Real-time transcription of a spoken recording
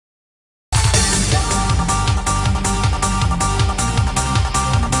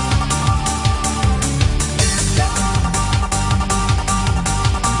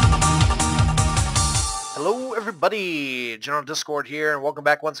everybody! General Discord here, and welcome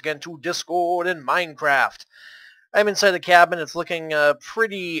back once again to Discord in Minecraft. I'm inside the cabin. It's looking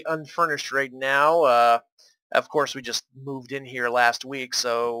pretty unfurnished right now. Of course, we just moved in here last week,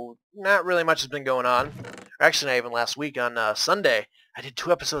 so not really much has been going on. Actually, not even last week. On Sunday, I did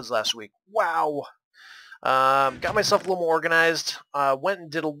 2 episodes last week. Wow! Got myself a little more organized. Went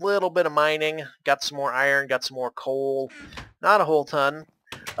and did a little bit of mining. Got some more iron, got some more coal. Not a whole ton.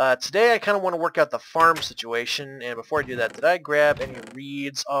 Today I kind of want to work out the farm situation, and before I do that, did I grab any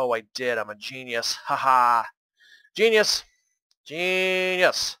reeds? Oh, I did. I'm a genius. Haha. Genius.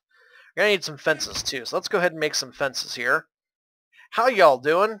 Genius. We're going to need some fences, too, so let's go ahead and make some fences here. How y'all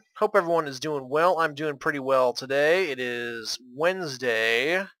doing? Hope everyone is doing well. I'm doing pretty well today. It is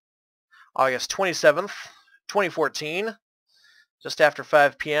Wednesday, August 27th, 2014. Just after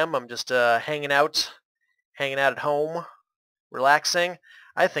 5 p.m. I'm just hanging out at home, relaxing.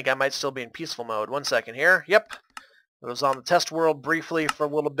 I think I might still be in peaceful mode. 1 second here. Yep. I was on the test world briefly for a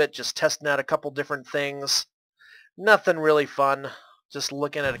little bit, just testing out a couple different things. Nothing really fun. Just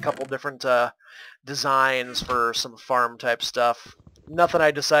looking at a couple different designs for some farm type stuff. Nothing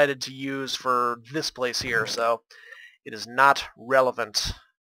I decided to use for this place here, so it is not relevant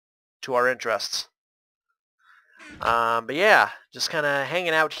to our interests. But yeah, just kind of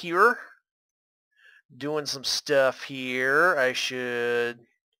hanging out here. Doing some stuff here. I should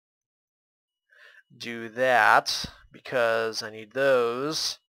do that because I need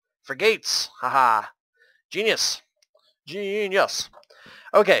those for gates. Haha. Genius. Genius.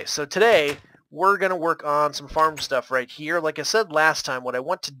 Okay, so today we're going to work on some farm stuff right here. Like I said last time, what I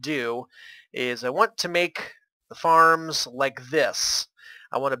want to do is I want to make the farms like this.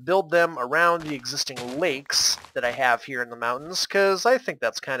 I want to build them around the existing lakes that I have here in the mountains because I think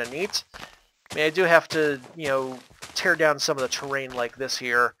that's kind of neat. I mean, I do have to, tear down some of the terrain like this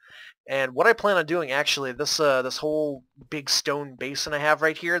here. And what I plan on doing, actually, this whole big stone basin I have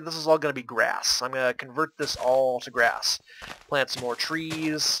right here, this is all going to be grass. I'm going to convert this all to grass. Plant some more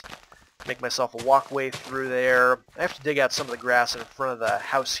trees, make myself a walkway through there. I have to dig out some of the grass in front of the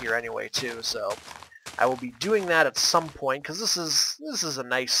house here anyway, too, so I will be doing that at some point, because this is a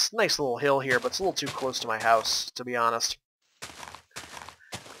nice little hill here, but it's a little too close to my house, to be honest.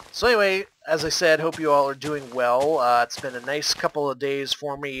 So anyway, as I said, hope you all are doing well. It's been a nice couple of days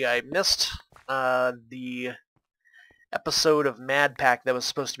for me. I missed the episode of Mad Pack that was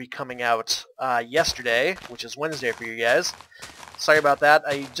supposed to be coming out yesterday, which is Wednesday for you guys. Sorry about that.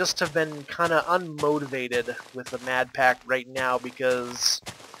 I just have been kind of unmotivated with the Mad Pack right now because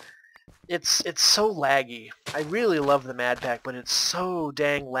it's so laggy. I really love the Mad Pack, but it's so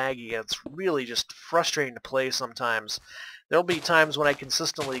dang laggy. It's really just frustrating to play sometimes. There'll be times when I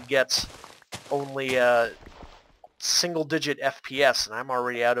consistently get only single-digit FPS, and I'm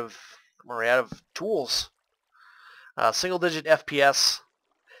already out of tools. Single-digit FPS,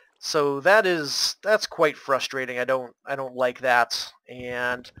 so that's quite frustrating. I don't like that,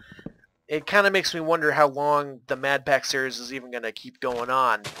 and it kind of makes me wonder how long the Mad Pack series is even going to keep going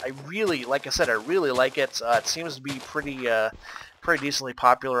on. Like I said, I really like it. It seems to be pretty decently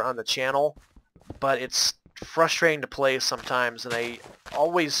popular on the channel, but it's frustrating to play sometimes, and I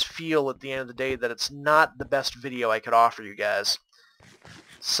always feel at the end of the day that it's not the best video I could offer you guys.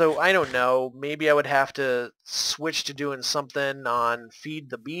 So I don't know, maybe I would have to switch to doing something on Feed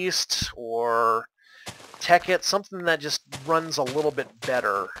the Beast or Tekkit, something that just runs a little bit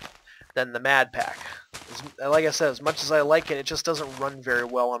better than the Mad Pack. Like I said, as much as I like it, it just doesn't run very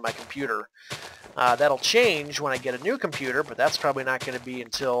well on my computer. That'll change when I get a new computer, but that's probably not going to be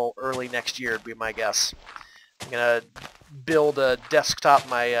until early next year, would be my guess. I'm going to build a desktop.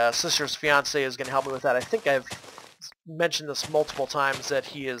 My sister's fiance is going to help me with that. I think I've mentioned this multiple times that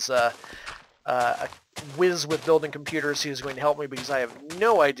he is a whiz with building computers. He is going to help me because I have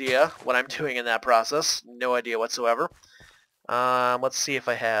no idea what I'm doing in that process. No idea whatsoever. Let's see if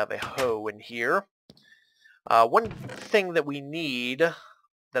I have a hoe in here. One thing that we need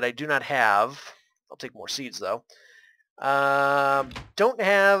that I do not have, I'll take more seeds though, don't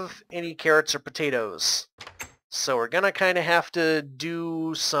have any carrots or potatoes. So we're gonna kind of have to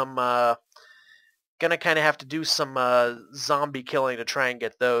do some zombie killing to try and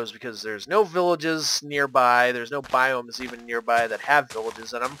get those, because there's no villages nearby. There's no biomes even nearby that have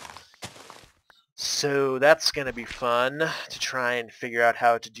villages in them. So that's gonna be fun to try and figure out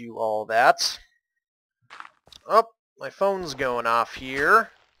how to do all that. Oh, my phone's going off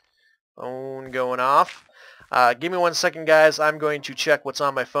here. Phone going off. Give me 1 second, guys. I'm going to check what's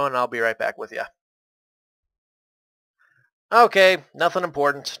on my phone, and I'll be right back with you. Okay, nothing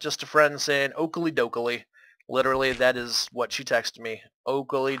important. Just a friend saying oakley dokley. Literally, that is what she texted me.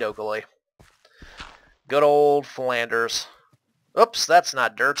 Oakley dokley. Good old Flanders. Oops, that's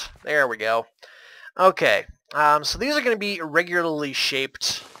not dirt. There we go. Okay, so these are going to be irregularly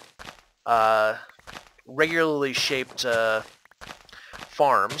shaped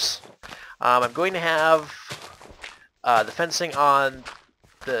farms. I'm going to have the fencing on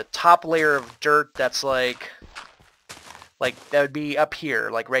the top layer of dirt that's like that would be up here,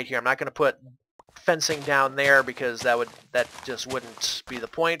 like right here. I'm not going to put fencing down there because that just wouldn't be the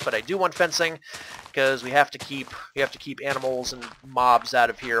point, but I do want fencing because we have to keep animals and mobs out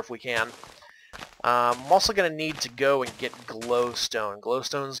of here if we can. I'm also going to need to go and get glowstone.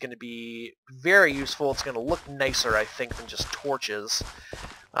 Glowstone is going to be very useful. It's going to look nicer, I think, than just torches.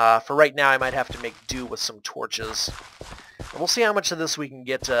 For right now, I might have to make do with some torches. And we'll see how much of this we can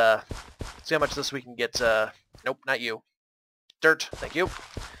get. Nope, not you. Dirt. Thank you.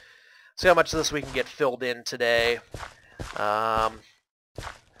 See how much of this we can get filled in today.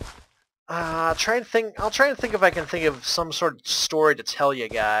 I'll try and think if I can think of some sort of story to tell you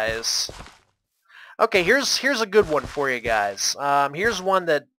guys. Okay, here's a good one for you guys. Here's one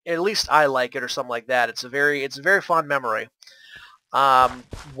that at least I like it or something like that. It's a very fond memory.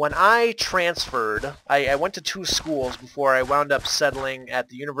 When I transferred, I went to 2 schools before I wound up settling at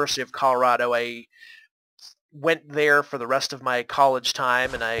the University of Colorado. I went there for the rest of my college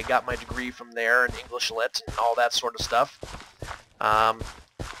time, and I got my degree from there in English Lit and all that sort of stuff.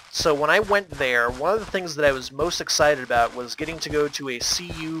 So when I went there, one of the things that I was most excited about was getting to go to a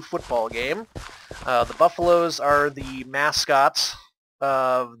CU football game. The Buffaloes are the mascots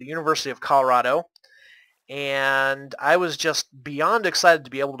of the University of Colorado, and I was just beyond excited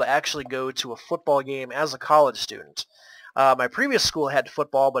to be able to actually go to a football game as a college student. My previous school had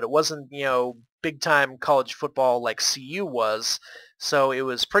football, but it wasn't, big-time college football like CU was, so it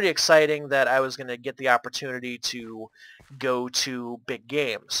was pretty exciting that I was going to get the opportunity to go to big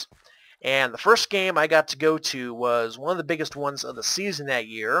games. And the first game I got to go to was one of the biggest ones of the season that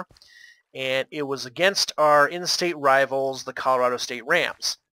year, and it was against our in-state rivals, the Colorado State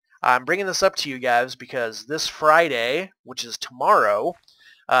Rams. I'm bringing this up to you guys because this Friday, which is tomorrow,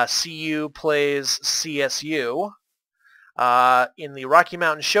 CU plays CSU in the Rocky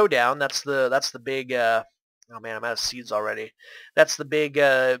Mountain Showdown. That's the big. Oh man, I'm out of seeds already. That's the big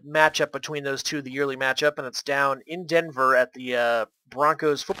matchup between those two, the yearly matchup, and it's down in Denver at the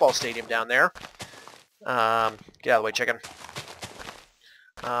Broncos football stadium down there. Get out of the way, chicken.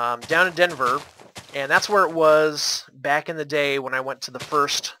 Down in Denver, and that's where it was back in the day when I went to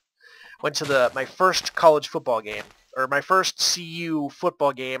my first college football game, or my first CU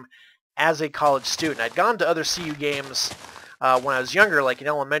football game as a college student. I'd gone to other CU games when I was younger, like in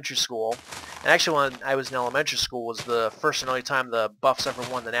elementary school. And actually, when I was in elementary school, was the first and only time the Buffs ever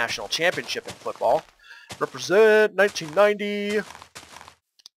won the national championship in football. Represent 1990.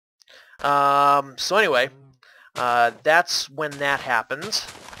 So anyway, that's when that happened.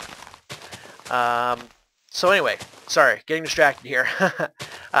 So anyway, sorry, getting distracted here.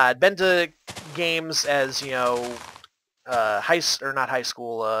 I'd been to games as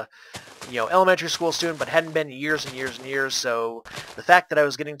elementary school student, but hadn't been years and years and years. So the fact that I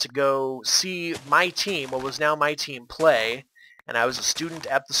was getting to go see my team, what was now my team, play, and I was a student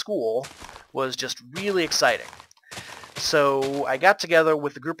at the school, was just really exciting. So I got together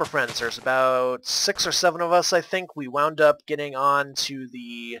with a group of friends. There's about 6 or 7 of us, I think. We wound up getting on to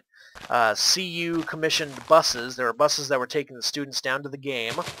the CU commissioned buses. There were buses that were taking the students down to the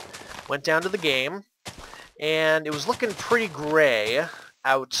game. Went down to the game, and it was looking pretty gray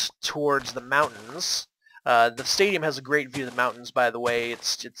out towards the mountains. The stadium has a great view of the mountains, by the way.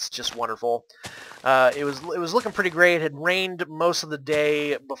 It's just wonderful. It was looking pretty great. It had rained most of the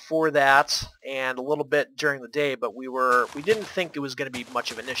day before that, and a little bit during the day, but we didn't think it was going to be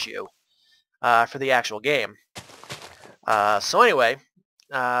much of an issue for the actual game. So anyway,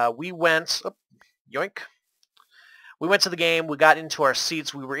 we went. Oh, yoink. We went to the game. We got into our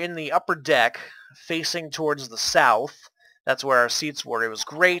seats. We were in the upper deck, facing towards the south. That's where our seats were. It was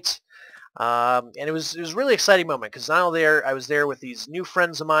great. And it was a really exciting moment because I was there with these new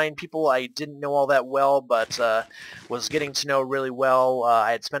friends of mine, people I didn't know all that well, but was getting to know really well.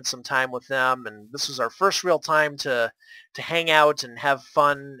 I had spent some time with them, and this was our first real time to hang out and have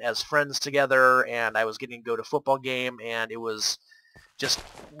fun as friends together. And I was getting to go to a football game, and it was just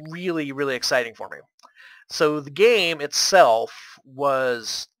really, really exciting for me. So the game itself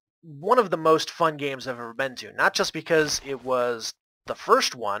was one of the most fun games I've ever been to, not just because it was the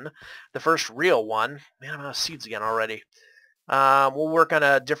first one, the first real one. Man, I'm out of seeds again already. We'll work on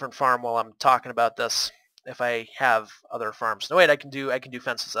a different farm while I'm talking about this, if I have other farms. No, wait, I can do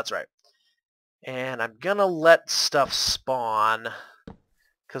fences, that's right. And I'm gonna let stuff spawn,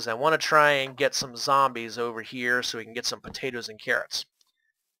 because I want to try and get some zombies over here so we can get some potatoes and carrots.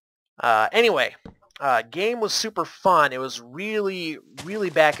 Anyway, game was super fun. It was really, really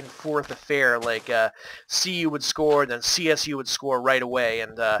back and forth affair. Like CU would score, then CSU would score right away,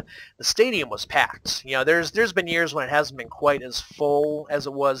 and the stadium was packed. You know, there's been years when it hasn't been quite as full as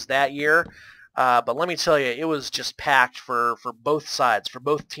it was that year, but let me tell you, it was just packed for both sides, for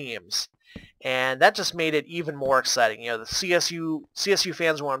both teams. And that just made it even more exciting. You know, the CSU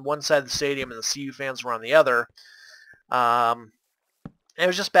fans were on one side of the stadium, and the CU fans were on the other. And it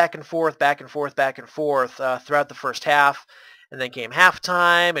was just back and forth, back and forth, back and forth throughout the first half. And then came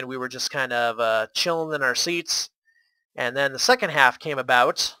halftime, and we were just kind of chilling in our seats. And then the second half came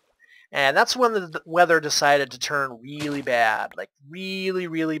about, and that's when the weather decided to turn really bad, like really,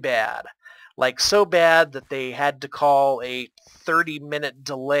 really bad. Like so bad that they had to call a 30-minute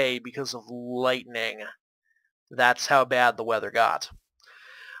delay because of lightning. That's how bad the weather got.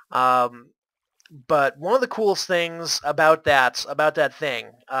 But one of the coolest things about that thing,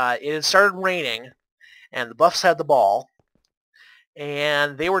 it had started raining, and the Buffs had the ball,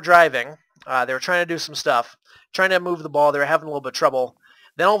 and they were driving. They were trying to do some stuff, trying to move the ball. They were having a little bit of trouble.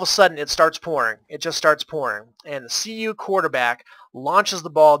 Then all of a sudden, it starts pouring. It just starts pouring, and the CU quarterback launches the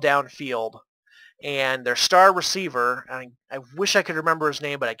ball downfield, and their star receiver, I wish I could remember his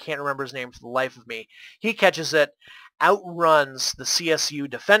name, but I can't remember his name for the life of me. He catches it, outruns the CSU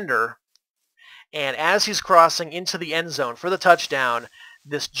defender, and as he's crossing into the end zone for the touchdown,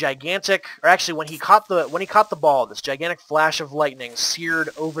 this gigantic, or actually when he caught the ball, this gigantic flash of lightning seared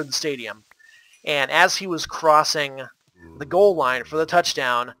over the stadium. And as he was crossing the goal line for the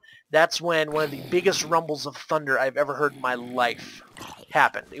touchdown, that's when one of the biggest rumbles of thunder I've ever heard in my life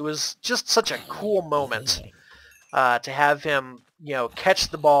happened. It was just such a cool moment to have him, you know, catch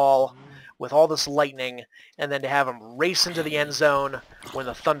the ball with all this lightning, and then to have him race into the end zone when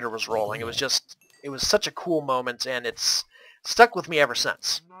the thunder was rolling. It was such a cool moment, and it's stuck with me ever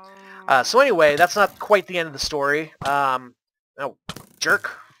since. So anyway, that's not quite the end of the story. Oh,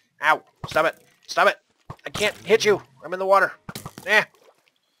 jerk. Ow. Stop it. Stop it. I can't hit you. I'm in the water. Eh.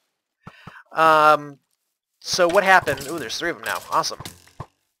 So what happened? Ooh, there's 3 of them now. Awesome.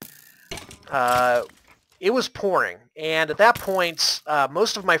 It was pouring, and at that point,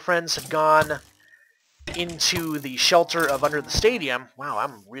 most of my friends had gone into the shelter of under the stadium. Wow,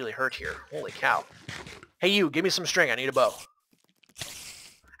 I'm really hurt here. Holy cow. Hey, you, give me some string. I need a bow.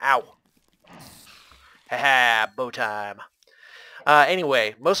 Ow. Haha, bow time.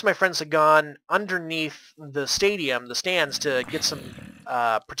 Anyway, most of my friends had gone underneath the stadium, the stands, to get some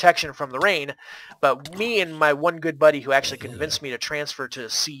protection from the rain, but me and my one good buddy who actually convinced me to transfer to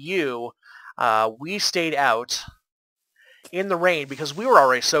CU, we stayed out in the rain because we were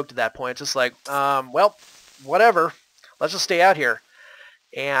already soaked at that point. It's just like, well, whatever. Let's just stay out here.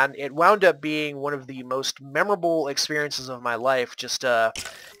 And it wound up being one of the most memorable experiences of my life, just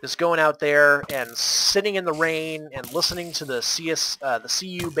going out there and sitting in the rain and listening to the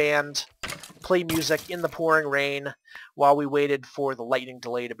CU band play music in the pouring rain while we waited for the lightning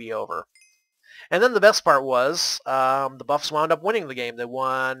delay to be over. And then the best part was the Buffs wound up winning the game. They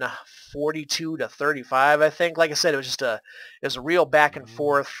won 42-35, I think. Like I said, it was a real back and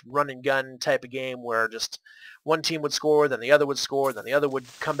forth run and gun type of game where just one team would score, then the other would score, then the other would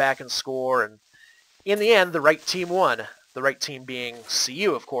come back and score, and in the end, the right team won. The right team being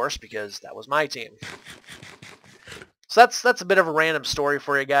CU, of course, because that was my team. So that's a bit of a random story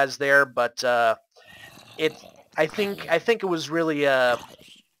for you guys there, but I think it was really a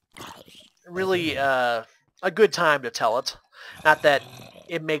good time to tell it. Not that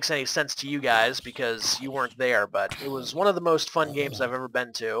it makes any sense to you guys because you weren't there, but it was one of the most fun games I've ever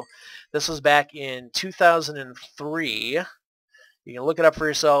been to. This was back in 2003. You can look it up for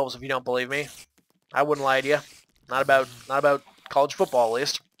yourselves if you don't believe me. I wouldn't lie to you. Not about college football, at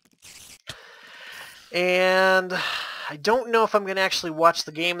least. And I don't know if I'm going to actually watch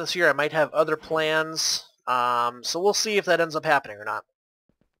the game this year. I might have other plans. So we'll see if that ends up happening or not.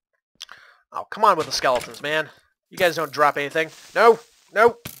 Oh, come on with the skeletons, man. You guys don't drop anything. No!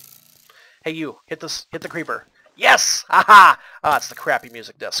 No! Hey, you. Hit the creeper. Yes! Aha! Ah, it's the crappy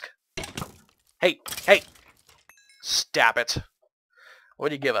music disc. Hey! Hey! Stab it. What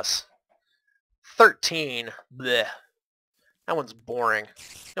do you give us? 13. Blech. That one's boring.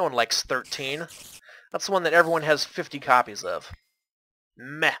 No one likes 13. That's the one that everyone has 50 copies of.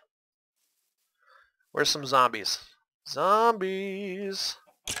 Meh. Where's some zombies? Zombies!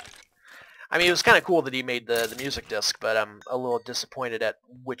 I mean, it was kind of cool that he made the music disc, but I'm a little disappointed at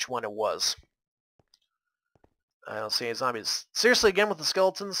which one it was. I don't see any zombies. Seriously, again with the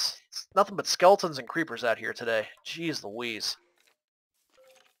skeletons? It's nothing but skeletons and creepers out here today. Jeez Louise.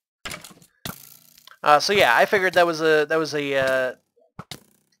 So yeah, I figured that was a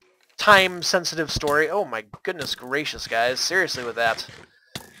time-sensitive story. Oh my goodness gracious, guys! Seriously with that.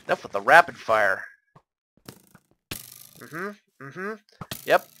 Enough with the rapid fire.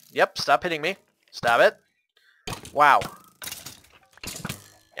 Yep. Stop hitting me. Stop it. Wow.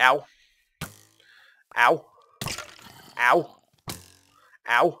 Ow. Ow. Ow.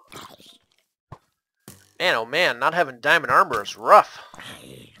 Ow. Man, oh man, not having diamond armor is rough.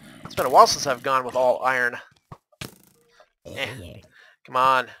 It's been a while since I've gone with all iron. Come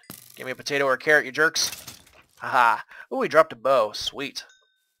on. Give me a potato or a carrot, you jerks. Haha. Ooh, he dropped a bow. Sweet.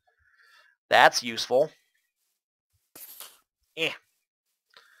 That's useful.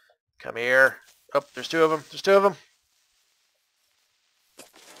 Come here. Oh, there's two of them. There's two of them.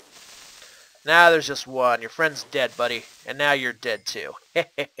 Now there's just one. Your friend's dead, buddy. And now you're dead, too.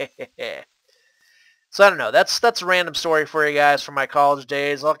 So I don't know. That's a random story for you guys from my college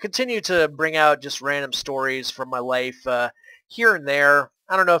days. I'll continue to bring out just random stories from my life here and there.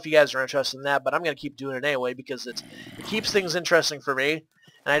 I don't know if you guys are interested in that, but I'm going to keep doing it anyway because it keeps things interesting for me.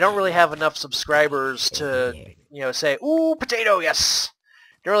 And I don't really have enough subscribers to, say, ooh, potato, yes.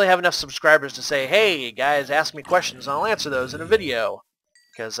 Don't really have enough subscribers to say, hey, guys, ask me questions and I'll answer those in a video.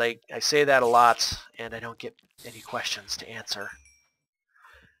 Because I say that a lot and I don't get any questions to answer.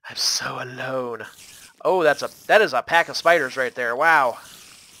 I'm so alone. Oh, that is a pack of spiders right there. Wow.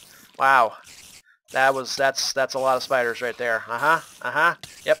 Wow. That's a lot of spiders right there.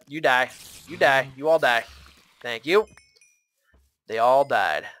 Yep, you die. You die. You all die. Thank you. They all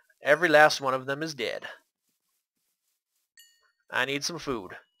died. Every last one of them is dead. I need some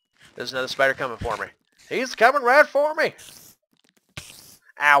food. There's another spider coming for me. He's coming right for me.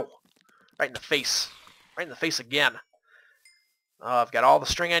 Ow. Right in the face. Right in the face again. Oh, I've got all the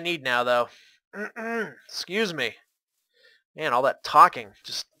string I need now, though. Excuse me. Man, all that talking.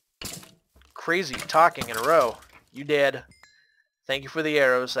 Just crazy talking in a row. You dead. Thank you for the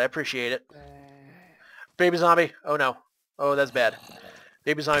arrows. I appreciate it. Baby zombie. Oh, no. Oh, that's bad.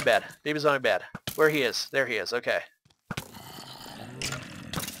 Baby zombie bad. Baby zombie bad. Where he is. There he is. Okay.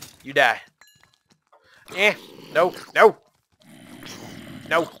 You die. No. No.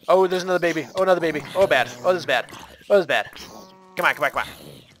 No. Oh, there's another baby. Oh, another baby. Oh, bad. Oh, this is bad. Oh, this is bad. Come on, come on, come on.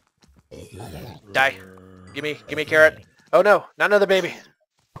 Die. Give me a carrot. Oh, no. Not another baby.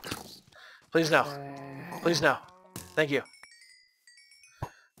 Please, no. Please, no. Thank you.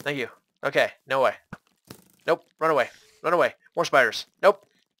 Thank you. Okay. No way. Nope. Run away. Run away. More spiders. Nope.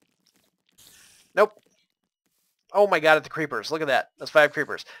 Nope. Oh my god, at the creepers. Look at that. That's 5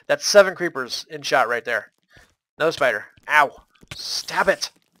 creepers. That's 7 creepers in shot right there. No spider. Ow. Stab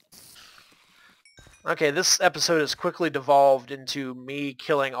it. Okay, this episode has quickly devolved into me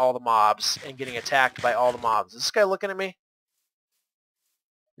killing all the mobs and getting attacked by all the mobs. Is this guy looking at me?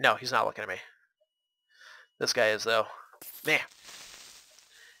 No, he's not looking at me. This guy is, though. Nah.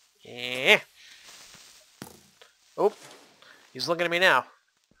 Yeah. Oh, he's looking at me now.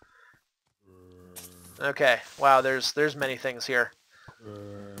 Okay, wow, there's many things here.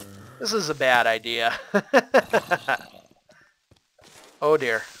 This is a bad idea. Oh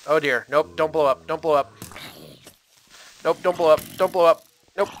dear, oh dear. Nope, don't blow up, don't blow up. Nope, don't blow up, don't blow up.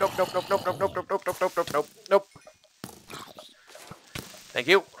 Nope, nope, nope, nope, nope, nope, nope, nope, nope, nope, nope, nope, nope. Thank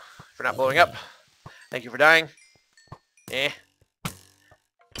you for not blowing up. Thank you for dying.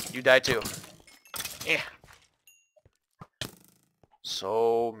 You die too.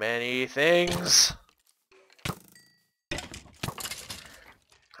 So many things.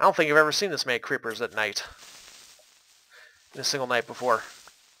 I don't think I've ever seen this many creepers at night. In a single night before.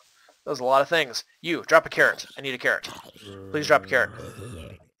 That was a lot of things. You, drop a carrot. I need a carrot. Please drop a carrot.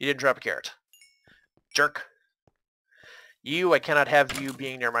 You didn't drop a carrot. Jerk. You, I cannot have you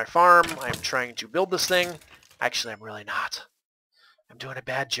being near my farm. I'm trying to build this thing. Actually, I'm really not. I'm doing a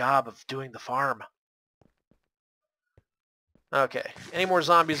bad job of doing the farm. Okay. Any more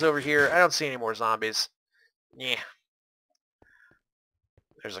zombies over here? I don't see any more zombies. Yeah.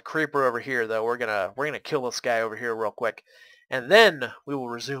 There's a creeper over here, though. We're gonna kill this guy over here real quick, and then we will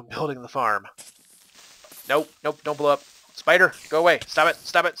resume building the farm. Nope, nope, don't blow up. Spider, go away. Stop it,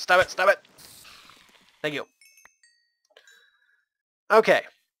 stop it, stop it, stop it. Thank you. Okay.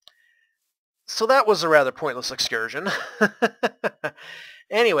 So that was a rather pointless excursion.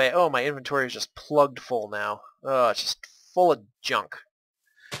 Anyway, oh, my inventory is just plugged full now. Oh, it's just full of junk.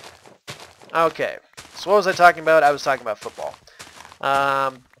 Okay. So what was I talking about? I was talking about football.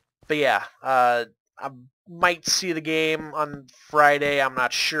 But yeah, I might see the game on Friday. I'm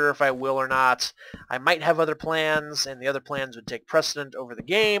not sure if I will or not. I might have other plans, and the other plans would take precedent over the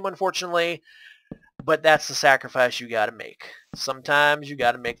game, unfortunately. But that's the sacrifice you gotta make. Sometimes you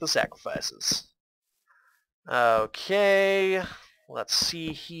gotta make the sacrifices. Okay, let's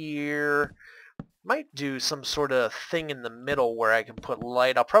see here. Might do some sort of thing in the middle where I can put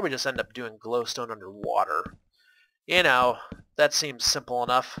light. I'll probably just end up doing glowstone underwater. You know, that seems simple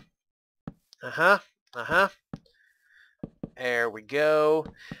enough. Uh-huh, uh-huh. There we go.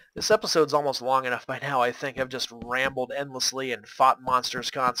 This episode's almost long enough by now, I think. I've just rambled endlessly and fought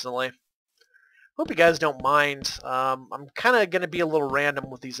monsters constantly. Hope you guys don't mind. I'm kind of going to be a little random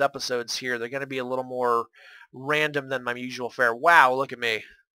with these episodes here. They're going to be a little more random than my usual fare. Wow, look at me.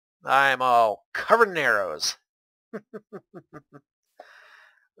 I'm all covered in arrows.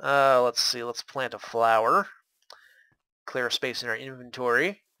 Let's see. Let's plant a flower. Clear space in our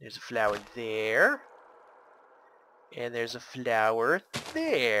inventory. There's a flower there. And there's a flower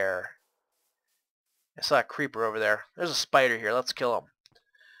there. I saw a creeper over there. There's a spider here. Let's kill him.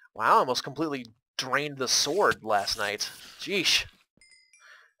 Wow, I almost completely drained the sword last night. Jeesh.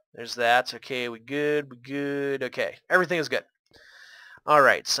 There's that. Okay, we good. We good. Okay, everything is good.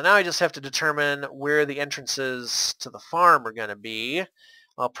 Alright, so now I just have to determine where the entrances to the farm are going to be.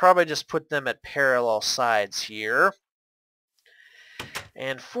 I'll probably just put them at parallel sides here.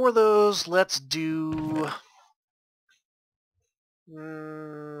 And for those, let's do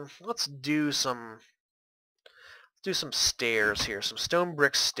some stairs here, some stone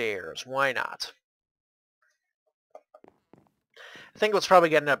brick stairs. Why not? I think what's probably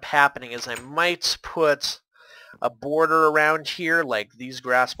going to end up happening is I might put a border around here, like these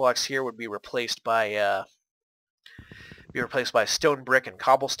grass blocks here would be replaced by stone brick and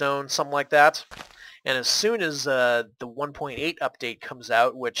cobblestone, something like that. And as soon as the 1.8 update comes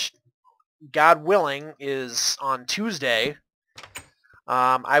out, which God willing is on Tuesday,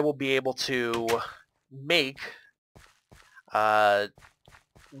 I will be able to make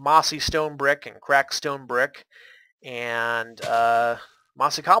mossy stone brick and cracked stone brick and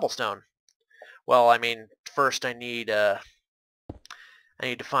mossy cobblestone. Well, I mean, first I need to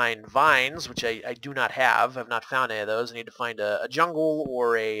find vines, which I do not have. I've not found any of those. I need to find a jungle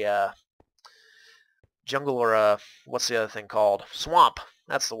or a what's the other thing called? Swamp.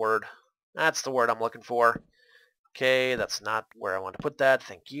 That's the word. That's the word I'm looking for. Okay, that's not where I want to put that.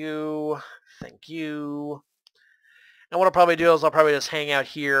 Thank you. Thank you. And what I'll probably do is I'll probably just hang out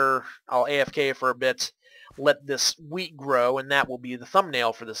here. I'll AFK for a bit, let this wheat grow, and that will be the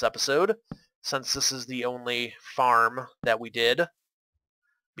thumbnail for this episode, since this is the only farm that we did,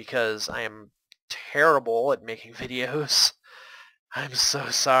 because I am terrible at making videos. I'm so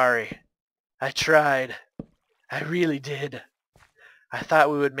sorry. I tried. I really did. I thought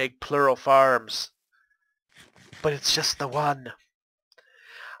we would make plural farms, but it's just the one.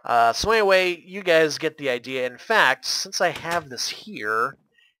 So anyway, you guys get the idea. In fact, since I have this here,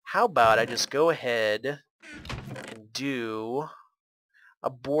 how about I just go ahead and do a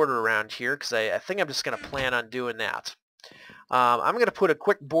border around here, because I think I'm just going to plan on doing that. I'm going to put a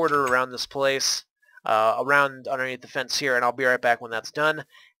quick border around this place, around underneath the fence here, and I'll be right back when that's done,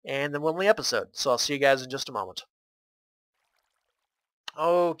 and then we'll end the episode. So I'll see you guys in just a moment.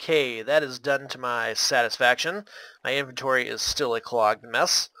 Okay, that is done to my satisfaction. My inventory is still a clogged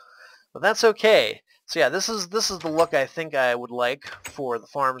mess, but that's okay. So yeah, this is the look I think I would like for the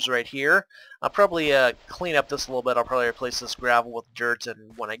farms right here. I'll probably clean up this a little bit. I'll probably replace this gravel with dirt,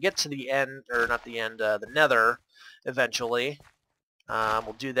 and when I get to the end, or not the end, the nether, eventually,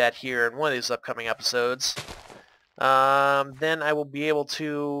 we'll do that here in one of these upcoming episodes. Then I will be able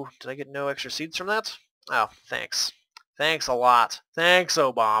to... Did I get no extra seeds from that? Oh, thanks. Thanks a lot. Thanks,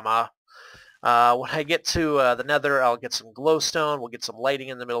 Obama. When I get to the nether, I'll get some glowstone. We'll get some lighting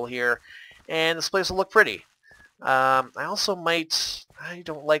in the middle here, and this place will look pretty. I also might... I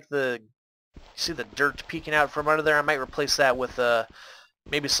don't like the... You see the dirt peeking out from under there? I might replace that with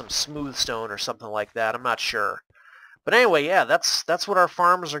maybe some smooth stone or something like that. I'm not sure. But anyway, yeah, that's what our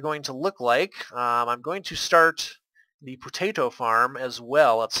farms are going to look like. I'm going to start the potato farm as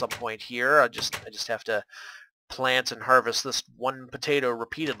well at some point here. I just have to plant and harvest this one potato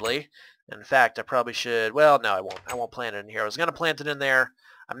repeatedly. In fact, I probably should... Well, no, I won't. I won't plant it in here. I was going to plant it in there.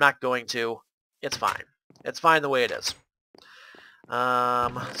 I'm not going to. It's fine. It's fine the way it is.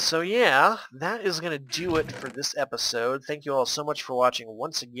 So yeah, that is going to do it for this episode. Thank you all so much for watching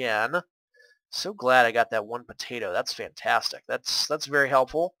once again. So glad I got that one potato. That's fantastic. That's very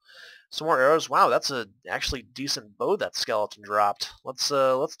helpful. Some more arrows. Wow, that's a actually decent bow that skeleton dropped. Let's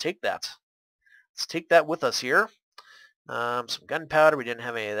take that. Let's take that with us here. Some gunpowder. We didn't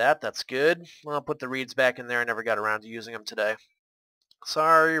have any of that. That's good. Well, I'll put the reeds back in there. I never got around to using them today.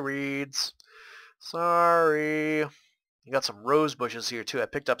 Sorry, reeds. Sorry. You got some rose bushes here too. I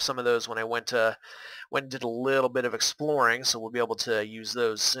picked up some of those when I went and did a little bit of exploring, so we'll be able to use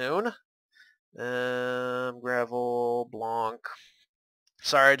those soon. Gravel, Blanc.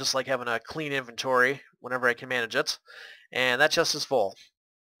 Sorry, I just like having a clean inventory whenever I can manage it. And that chest is full.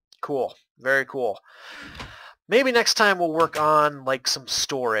 Cool. Very cool. Maybe next time we'll work on like some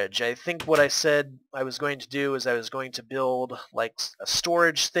storage. I think what I said I was going to do is I was going to build like a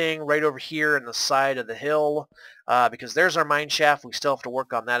storage thing right over here in the side of the hill because there's our mine shaft. We still have to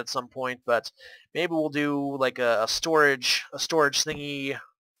work on that at some point, but maybe we'll do like a storage thingy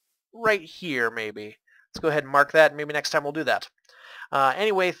right here maybe. Let's go ahead and mark that, and maybe next time we'll do that.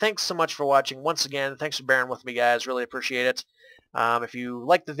 Anyway, thanks so much for watching. Once again, thanks for bearing with me, guys. Really appreciate it. If you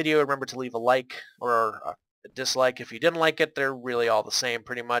liked the video, remember to leave a like or a dislike. If you didn't like it, they're really all the same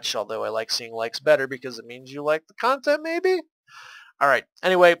pretty much, although I like seeing likes better because it means you like the content maybe? Alright,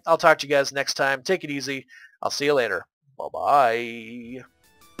 anyway, I'll talk to you guys next time. Take it easy. I'll see you later. Bye-bye.